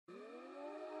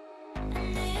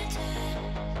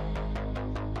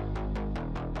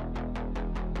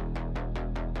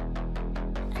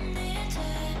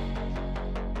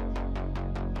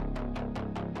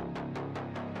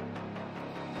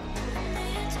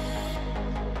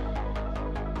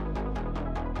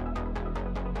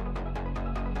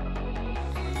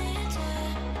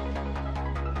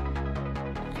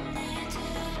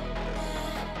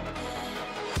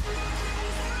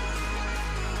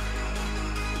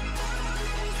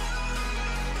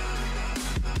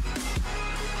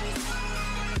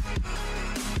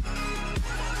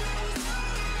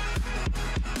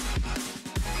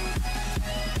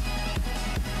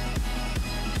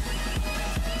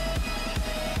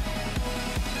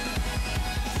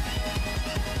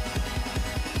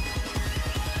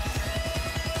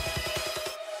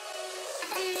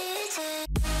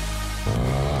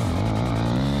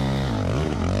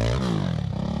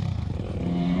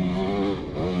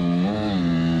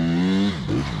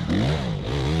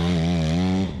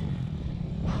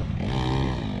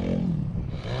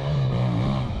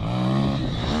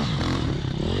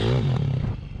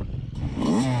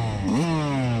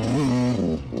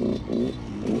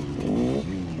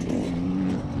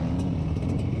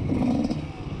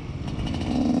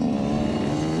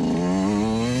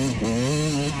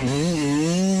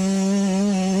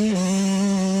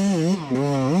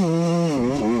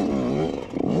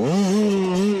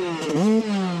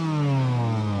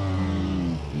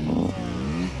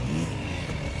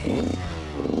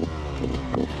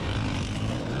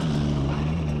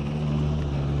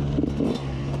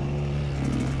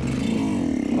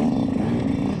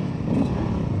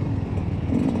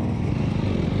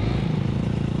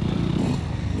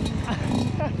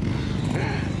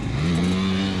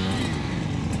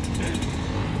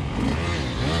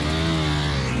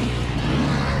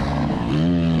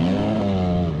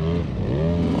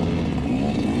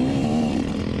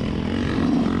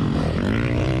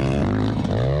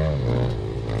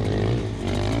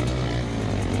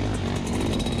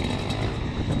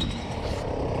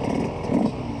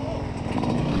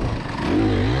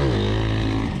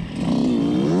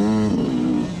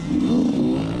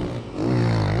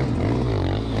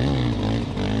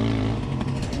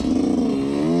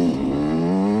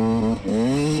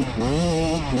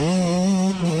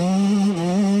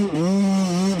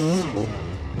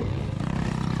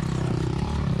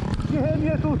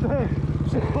Nie tutaj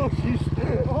przechodzisz.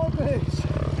 Odejdź.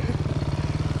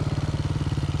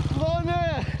 No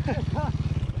nie!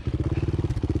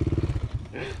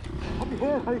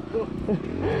 Obieraj go.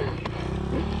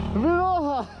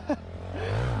 Wynocha!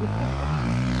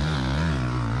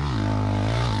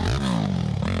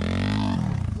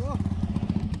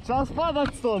 Trzeba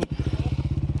spadać stąd!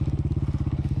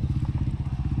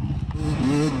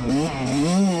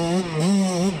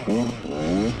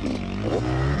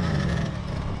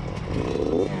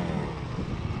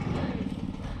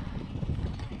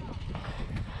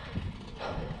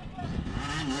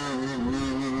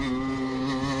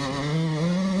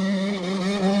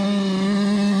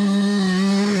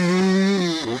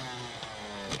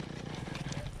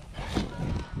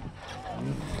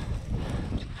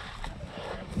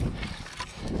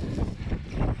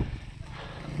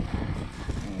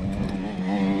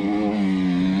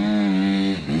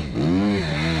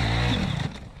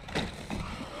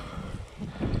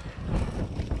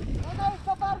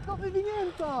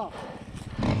 Wywinięta!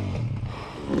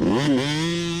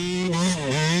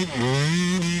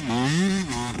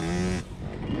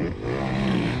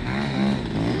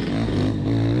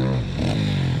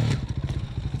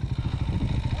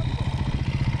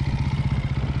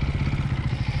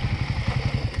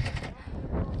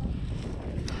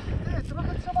 Nie,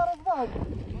 trochę trzeba rozwalić.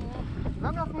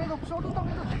 Zamiast mnie do przodu, to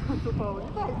mnie do tyłu zupełnie.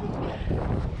 Nie daj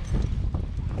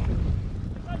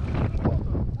mi.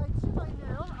 Trzymaj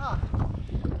mnie, on. A!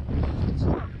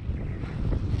 Trzymaj.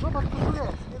 Zobacz, co tu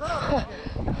jest. Nie da rady.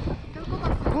 Tylko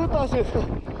tak. Kuta się!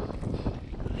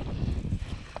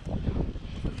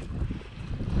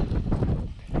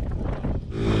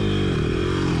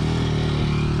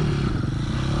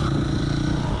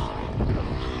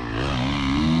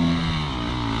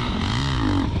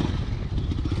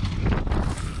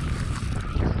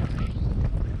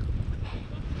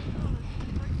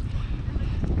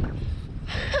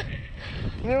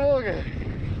 Nie mogę!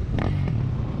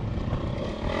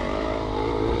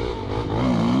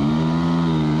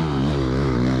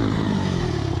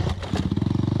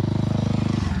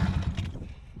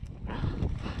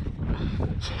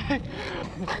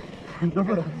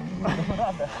 Dobra, dam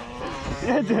radę.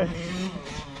 Jedzie!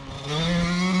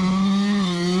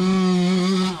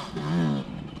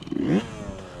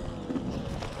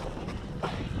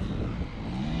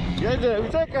 Jedzie,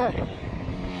 uciekaj!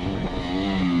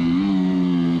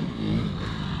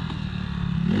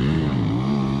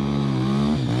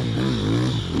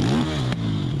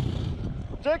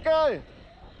 Czekaj!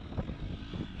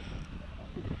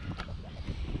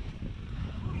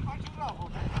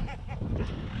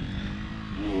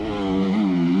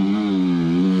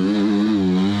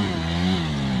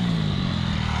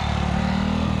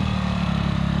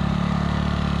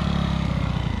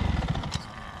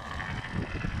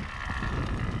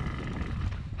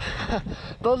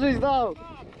 To żeś dał!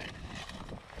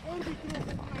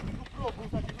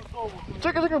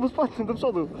 Czekaj, czekaj, bo spadnę do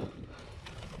przodu.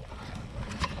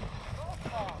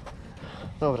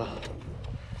 Dobra.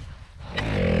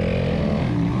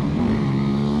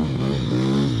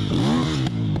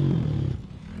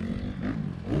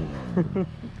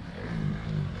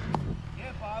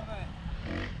 Nie, pane.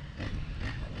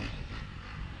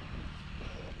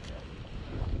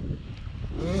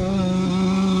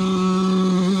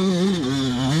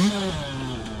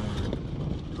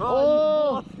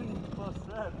 O!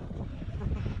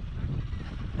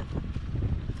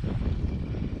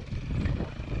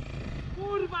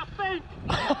 Kurwa, pęk!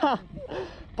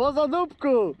 Po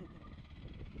zadupku!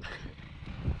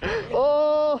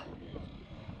 O!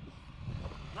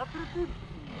 Na trytypki.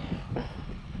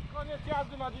 Koniec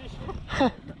jazdy ma 10.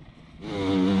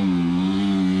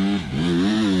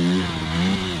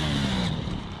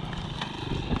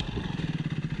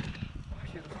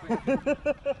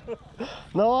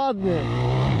 No ładnie!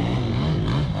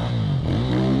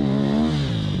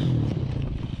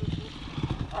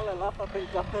 Ale lata ten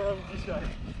KTM dzisiaj.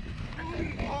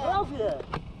 Prawie!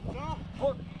 Co?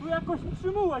 Bo tu jakoś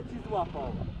przymułek ci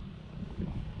złapał.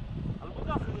 Albo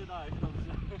gazu nie dałeś dobrze.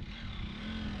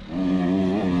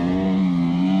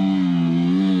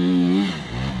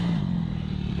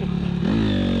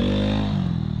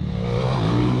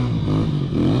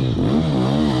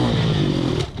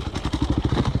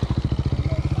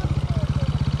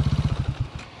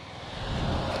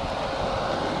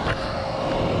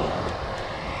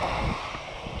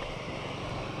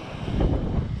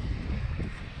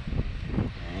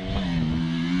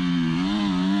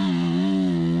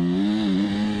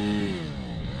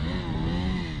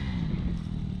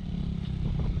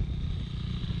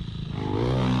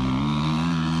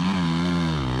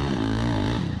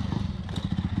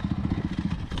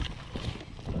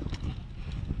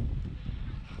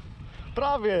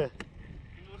 prawie.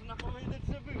 Można powiedzieć,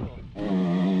 że było.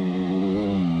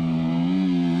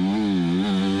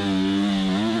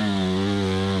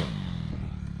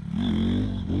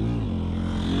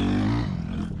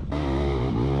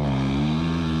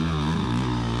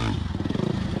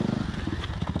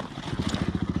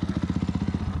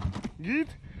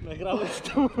 Git? Nagrałeś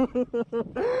to.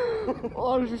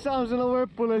 O, już myślałem, że na łeb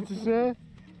polecisz, nie?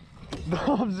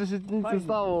 Dobrze, się nic nie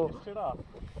stało. Jeszcze raz.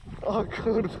 O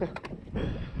kurde.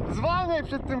 Zwalniaj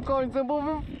przed tym końcem,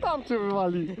 bo tam cię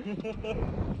wywali.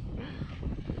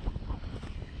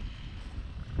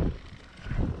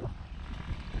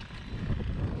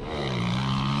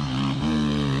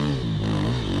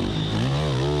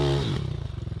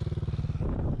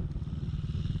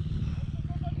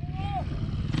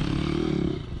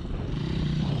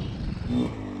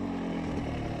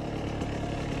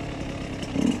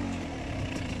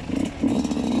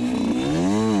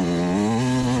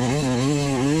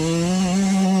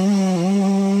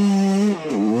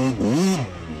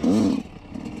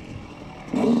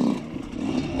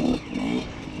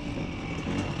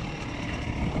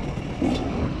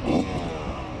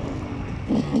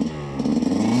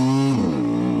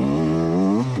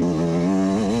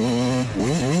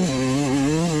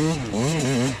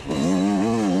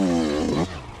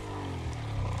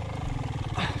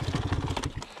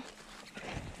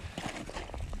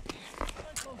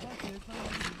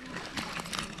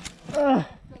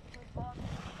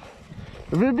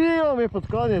 Wybiło mnie pod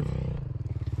koniec.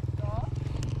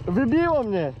 Wybiło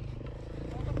mnie.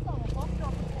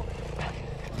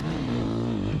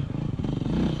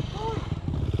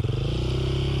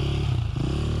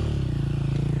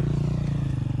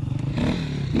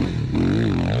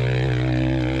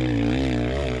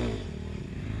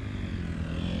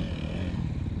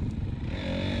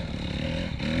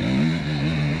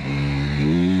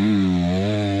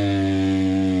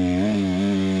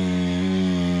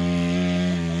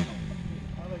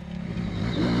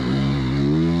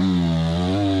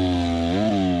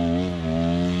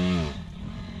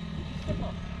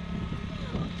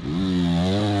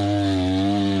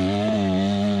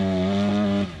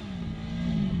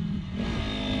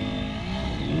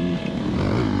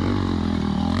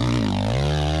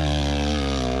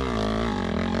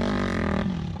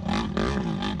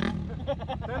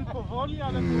 Ten powoli,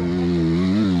 ale...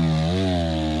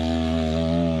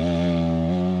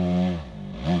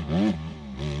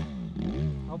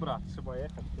 Dobra, trzeba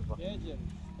jechać chyba. Jedziemy.